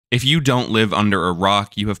If you don't live under a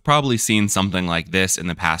rock, you have probably seen something like this in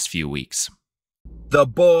the past few weeks. The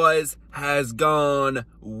boys has gone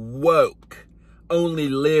woke. Only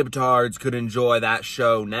libtards could enjoy that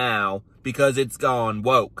show now because it's gone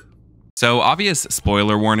woke. So, obvious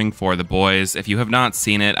spoiler warning for The Boys. If you have not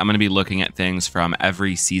seen it, I'm going to be looking at things from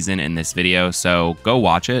every season in this video, so go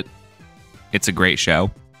watch it. It's a great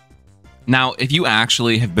show. Now, if you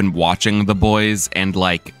actually have been watching The Boys and,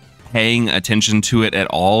 like, paying attention to it at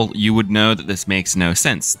all, you would know that this makes no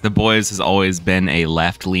sense. The Boys has always been a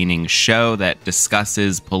left-leaning show that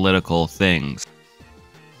discusses political things.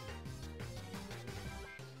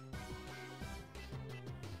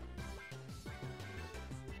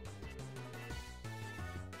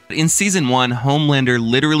 In Season 1, Homelander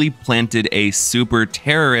literally planted a super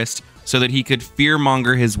terrorist so that he could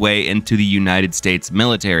fearmonger his way into the United States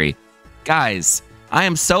military. Guys, I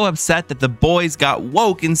am so upset that The Boys got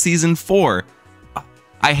woke in Season 4.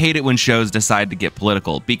 I hate it when shows decide to get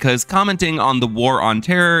political, because commenting on the war on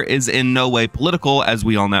terror is in no way political, as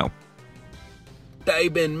we all know.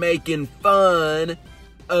 They've been making fun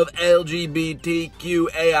of LGBTQAI+.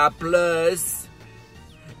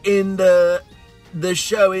 In the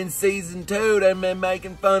show in Season 2, they've been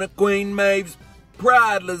making fun of Queen Maeve's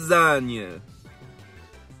Pride lasagna.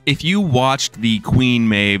 If you watched the Queen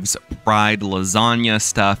Maeve's Pride lasagna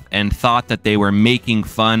stuff and thought that they were making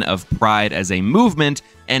fun of Pride as a movement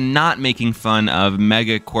and not making fun of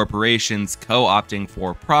mega corporations co-opting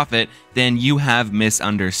for profit, then you have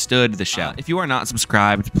misunderstood the show. If you are not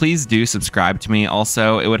subscribed, please do subscribe to me.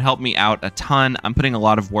 Also, it would help me out a ton. I'm putting a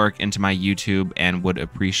lot of work into my YouTube and would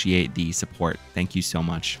appreciate the support. Thank you so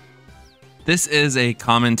much. This is a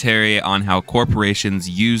commentary on how corporations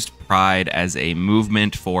used Pride as a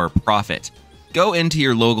movement for profit. Go into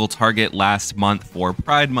your local Target last month for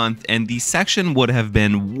Pride Month, and the section would have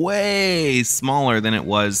been way smaller than it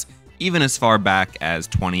was even as far back as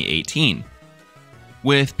 2018.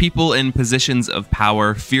 With people in positions of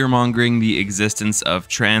power fearmongering the existence of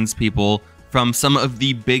trans people, from some of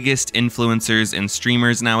the biggest influencers and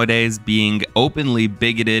streamers nowadays being openly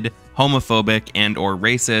bigoted, homophobic, and/or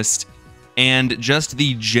racist, and just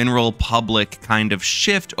the general public kind of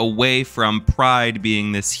shift away from Pride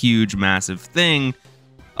being this huge, massive thing,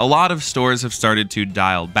 a lot of stores have started to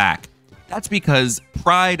dial back. That's because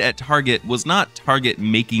Pride at Target was not Target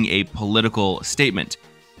making a political statement.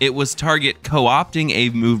 It was Target co-opting a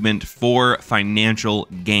movement for financial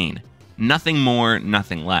gain. Nothing more,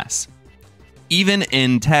 nothing less. Even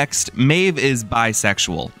in text, Maeve is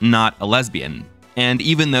bisexual, not a lesbian. And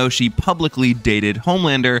even though she publicly dated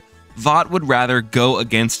Homelander, Vought would rather go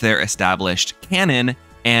against their established canon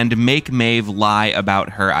and make Maeve lie about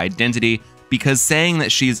her identity, because saying that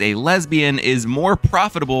she's a lesbian is more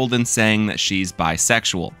profitable than saying that she's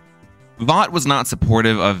bisexual. Vought was not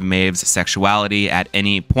supportive of Maeve's sexuality at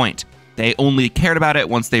any point. They only cared about it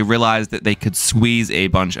once they realized that they could squeeze a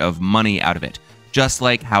bunch of money out of it. Just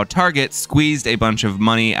like how Target squeezed a bunch of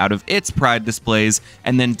money out of its Pride displays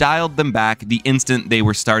and then dialed them back the instant they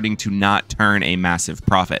were starting to not turn a massive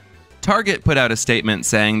profit. Target put out a statement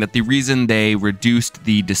saying that the reason they reduced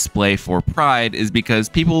the display for Pride is because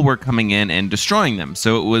people were coming in and destroying them,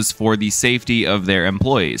 so it was for the safety of their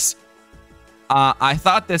employees. I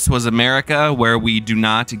thought this was America, where we do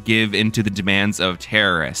not give into the demands of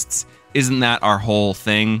terrorists. Isn't that our whole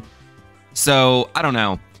thing? So, I don't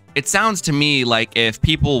know. It sounds to me like if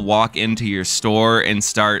people walk into your store and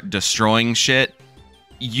start destroying shit,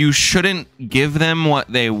 you shouldn't give them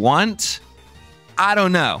what they want? I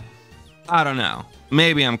don't know.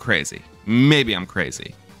 Maybe I'm crazy.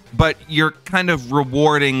 But you're kind of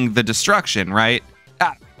rewarding the destruction, right?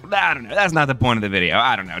 I don't know. That's not the point of the video.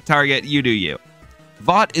 I don't know. Target, you do you.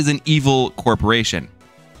 Vought is an evil corporation.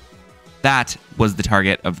 That was the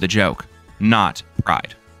target of the joke, not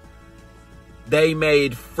Pride. They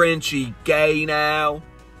made Frenchie gay now.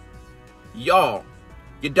 Y'all,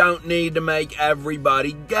 you don't need to make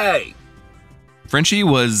everybody gay. Frenchie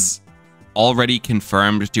was already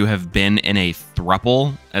confirmed to have been in a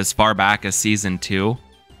throuple as far back as Season 2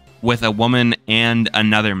 with a woman and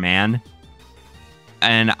another man.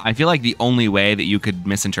 And I feel like the only way that you could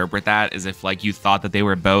misinterpret that is if, like, you thought that they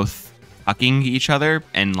were both fucking each other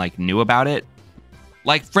and, like, knew about it.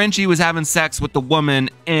 Like, Frenchie was having sex with the woman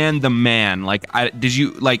and the man. Like,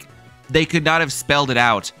 they could not have spelled it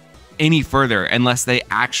out any further unless they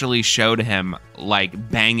actually showed him, like,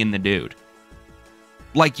 banging the dude.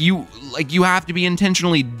 Like you have to be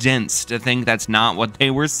intentionally dense to think that's not what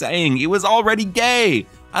they were saying. He was already gay.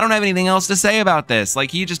 I don't have anything else to say about this.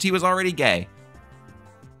 Like, he was already gay.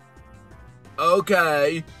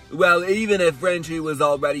 Okay, Well, even if Frenchie was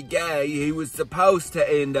already gay, he was supposed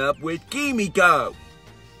to end up with Kimiko.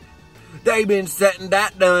 They've been setting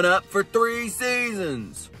that done up for 3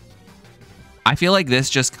 seasons. I feel like this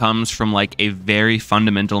just comes from like a very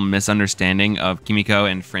fundamental misunderstanding of Kimiko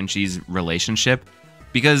and Frenchie's relationship,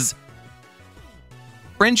 because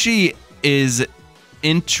Frenchie is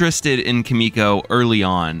interested in Kimiko early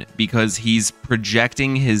on because he's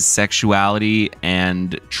projecting his sexuality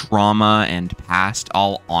and trauma and past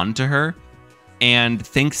all onto her, and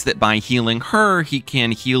thinks that by healing her, he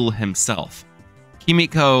can heal himself.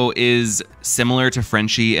 Kimiko is similar to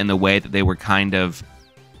Frenchie in the way that they were kind of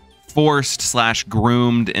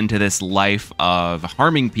forced/groomed into this life of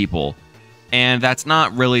harming people. And that's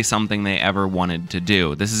not really something they ever wanted to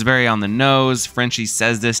do. This is very on the nose. Frenchie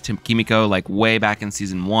says this to Kimiko like way back in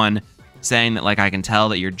season 1, saying that like, I can tell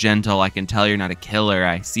that you're gentle. I can tell you're not a killer.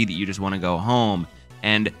 I see that you just want to go home.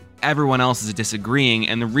 And everyone else is disagreeing.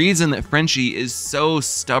 And the reason that Frenchie is so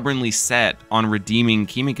stubbornly set on redeeming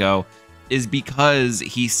Kimiko is because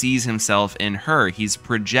he sees himself in her. He's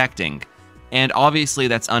projecting. And obviously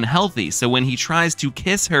that's unhealthy. So when he tries to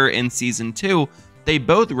kiss her in season 2, they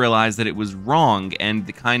both realize that it was wrong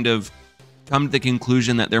and kind of come to the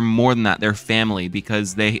conclusion that they're more than that. They're family,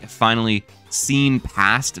 because they finally seen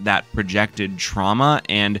past that projected trauma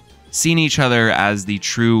and seen each other as the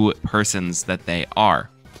true persons that they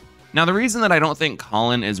are. Now, the reason that I don't think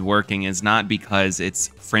Colin is working is not because it's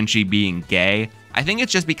Frenchie being gay. I think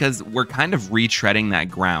it's just because we're kind of retreading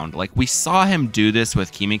that ground. Like, we saw him do this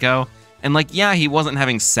with Kimiko, and like, yeah, he wasn't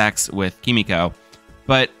having sex with Kimiko,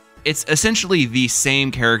 but it's essentially the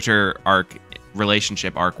same character arc,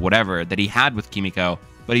 relationship arc, whatever, that he had with Kimiko,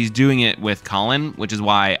 but he's doing it with Colin, which is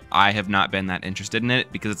why I have not been that interested in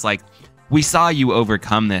it, because it's like, we saw you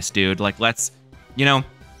overcome this, dude. Like, let's, you know,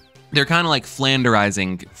 they're kind of like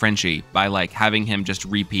Flanderizing Frenchie by like having him just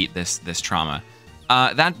repeat this trauma.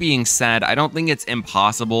 That being said, I don't think it's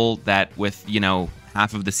impossible that with, you know,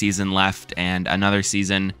 half of the season left and another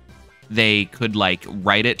season, they could like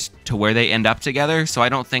write it to where they end up together. So I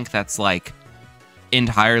don't think that's like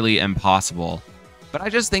entirely impossible. But I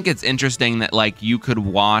just think it's interesting that like you could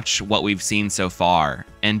watch what we've seen so far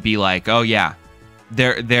and be like, oh yeah,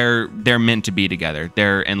 they're meant to be together.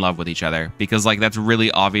 They're in love with each other, because like that's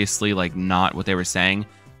really obviously like not what they were saying.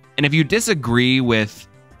 And if you disagree with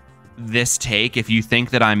this take, if you think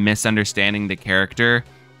that I'm misunderstanding the character,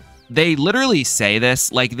 they literally say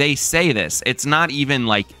this. Like, they say this. It's not even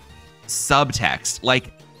like subtext.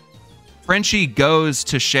 Like, Frenchie goes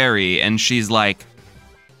to Sherry and she's like,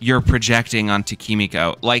 you're projecting onto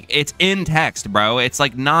Kimiko. Like, it's in text, bro. It's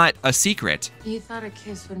like not a secret. You thought a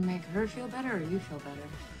kiss would make her feel better, or you feel better?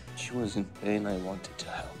 She was in pain. I wanted to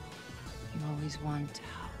help. You always want to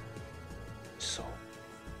help. So,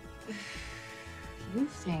 You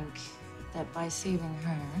think that by saving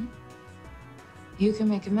her, you can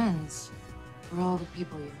make amends for all the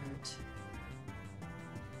people you hurt.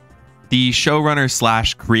 The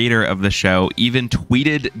showrunner / creator of the show even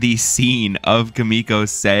tweeted the scene of Kimiko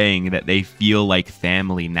saying that they feel like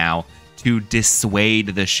family now to dissuade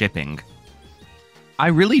the shipping. I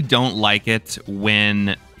really don't like it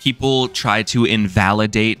when people try to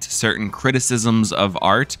invalidate certain criticisms of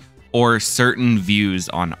art or certain views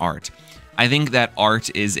on art. I think that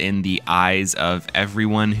art is in the eyes of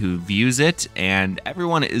everyone who views it, and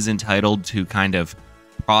everyone is entitled to kind of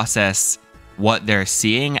process what they're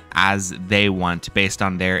seeing as they want based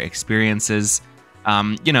on their experiences.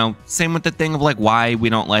 You know, same with the thing of like why we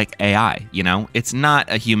don't like AI, you know? It's not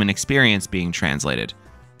a human experience being translated.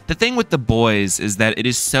 The thing with The Boys is that it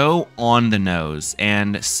is so on the nose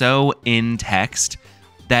and so in text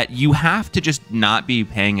that you have to just not be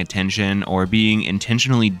paying attention or being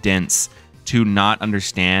intentionally dense to not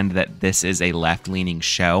understand that this is a left-leaning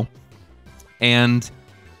show. And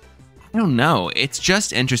I don't know, it's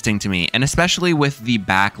just interesting to me, and especially with the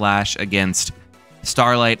backlash against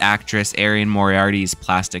Starlight actress Erin Moriarty's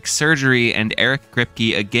plastic surgery and Eric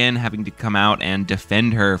Kripke again having to come out and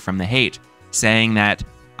defend her from the hate, saying that,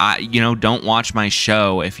 you know, don't watch my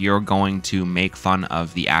show if you're going to make fun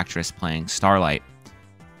of the actress playing Starlight.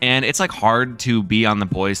 And it's like hard to be on The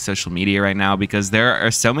Boys' social media right now because there are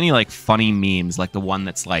so many like funny memes, like the one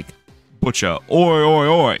that's like, Butcher, oi, oi,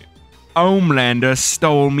 oi. Homelander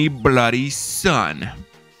stole me bloody son.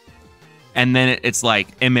 And then it's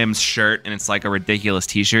like MM's shirt and it's like a ridiculous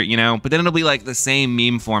t-shirt, you know? But then it'll be like the same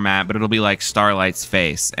meme format, but it'll be like Starlight's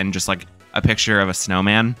face and just like a picture of a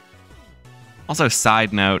snowman. Also,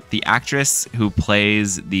 side note, the actress who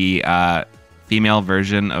plays the female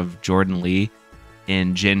version of Jordan Lee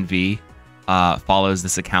in Gen V follows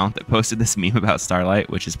this account that posted this meme about Starlight,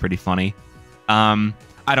 which is pretty funny.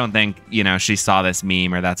 I don't think, she saw this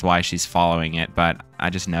meme or that's why she's following it, but I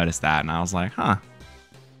just noticed that and I was like, huh,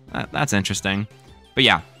 that's interesting. But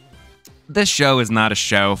yeah, this show is not a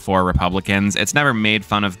show for Republicans. It's never made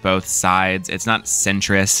fun of both sides. It's not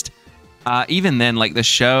centrist. Even then, like the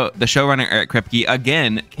showrunner Eric Kripke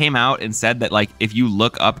again came out and said that like if you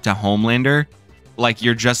look up to Homelander, like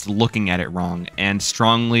you're just looking at it wrong, and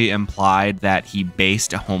strongly implied that he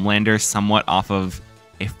based Homelander somewhat off of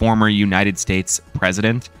a former United States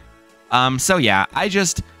president. So yeah, I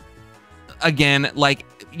just, again, like,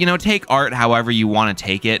 take art however you want to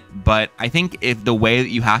take it, but I think if the way that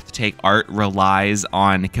you have to take art relies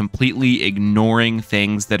on completely ignoring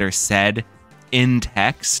things that are said in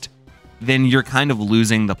text, then you're kind of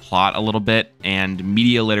losing the plot a little bit, and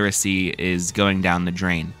media literacy is going down the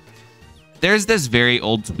drain. There's this very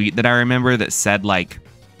old tweet that I remember that said, like,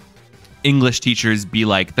 English teachers be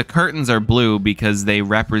like, the curtains are blue because they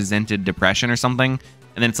represented depression or something.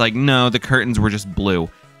 And then it's like, no, the curtains were just blue.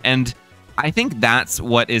 And I think that's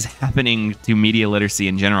what is happening to media literacy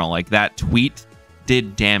in general. Like, that tweet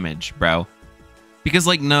did damage, bro. Because,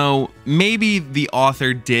 like, no, maybe the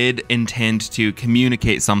author did intend to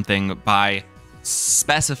communicate something by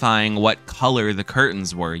specifying what color the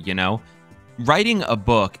curtains were, Writing a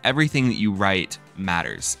book, everything that you write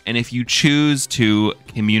matters. And if you choose to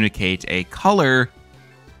communicate a color,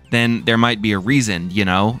 then there might be a reason,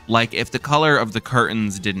 Like, if the color of the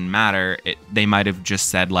curtains didn't matter, they might have just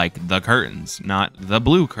said, like, the curtains, not the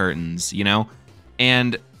blue curtains,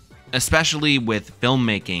 And especially with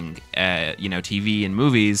filmmaking, TV and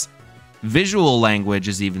movies, visual language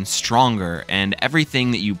is even stronger, and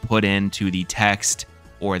everything that you put into the text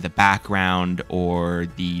or the background or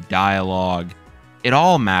the dialogue, it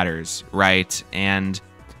all matters, right? And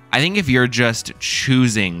I think if you're just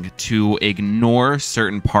choosing to ignore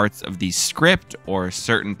certain parts of the script or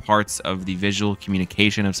certain parts of the visual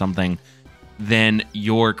communication of something, then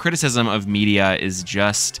your criticism of media is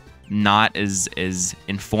just not as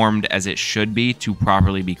informed as it should be to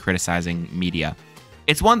properly be criticizing media.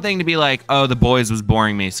 It's one thing to be like, oh, The Boys was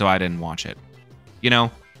boring me, so I didn't watch it.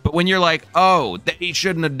 But when you're like, oh, they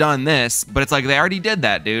shouldn't have done this, but it's like, they already did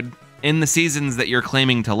that, dude, in the seasons that you're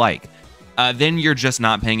claiming to like. Then you're just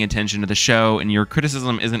not paying attention to the show, and your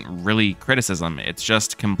criticism isn't really criticism. It's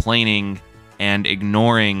just complaining and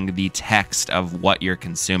ignoring the text of what you're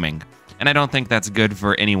consuming. And I don't think that's good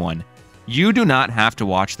for anyone. You do not have to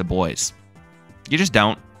watch The Boys. You just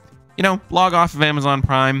don't. Log off of Amazon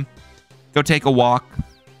Prime, go take a walk,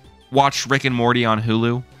 watch Rick and Morty on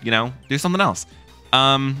Hulu, do something else.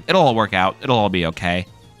 It'll all work out. It'll all be okay.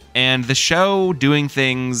 And the show doing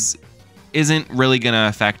things isn't really going to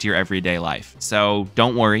affect your everyday life. So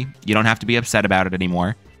don't worry. You don't have to be upset about it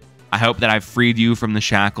anymore. I hope that I've freed you from the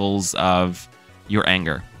shackles of your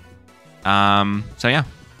anger. So yeah.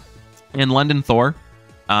 In London Thor,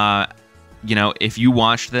 if you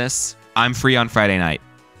watch this, I'm free on Friday night.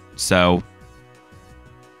 So,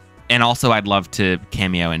 and also I'd love to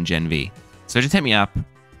cameo in Gen V. So just hit me up.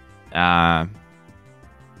 Yeah.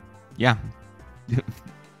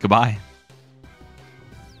 Goodbye.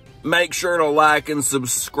 Make sure to like and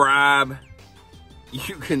subscribe.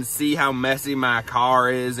 You can see how messy my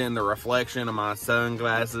car is in the reflection of my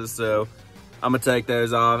sunglasses, so I'm gonna take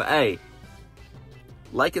those off. Hey,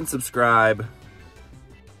 like and subscribe.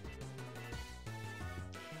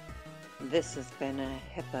 This has been a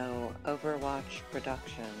Hippo Overwatch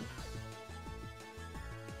production.